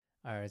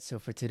All right, so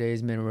for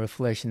today's minute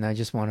reflection, I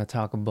just want to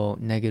talk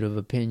about negative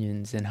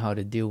opinions and how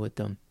to deal with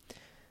them.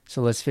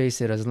 So let's face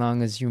it, as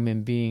long as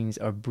human beings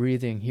are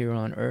breathing here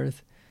on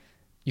earth,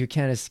 you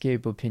can't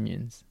escape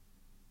opinions.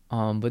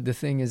 But the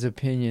thing is,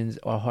 opinions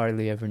are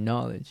hardly ever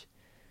knowledge.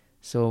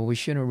 So we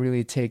shouldn't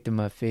really take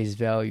them at face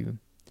value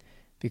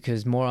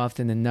because more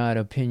often than not,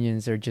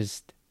 opinions are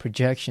just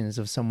projections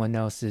of someone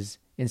else's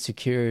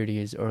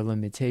insecurities or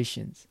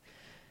limitations.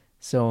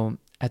 So,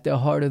 at the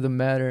heart of the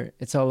matter,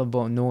 it's all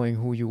about knowing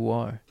who you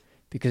are.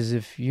 Because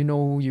if you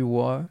know who you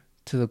are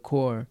to the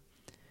core,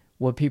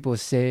 what people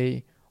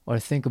say or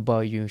think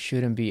about you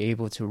shouldn't be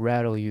able to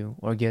rattle you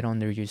or get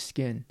under your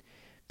skin.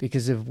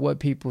 Because if what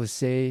people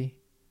say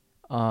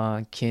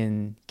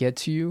can get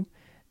to you,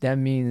 that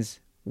means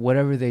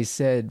whatever they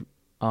said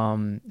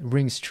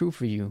rings true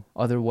for you.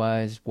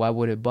 Otherwise, why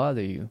would it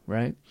bother you,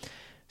 right?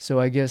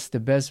 So I guess the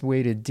best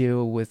way to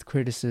deal with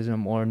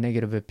criticism or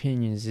negative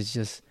opinions is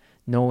just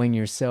knowing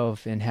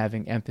yourself and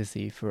having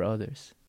empathy for others.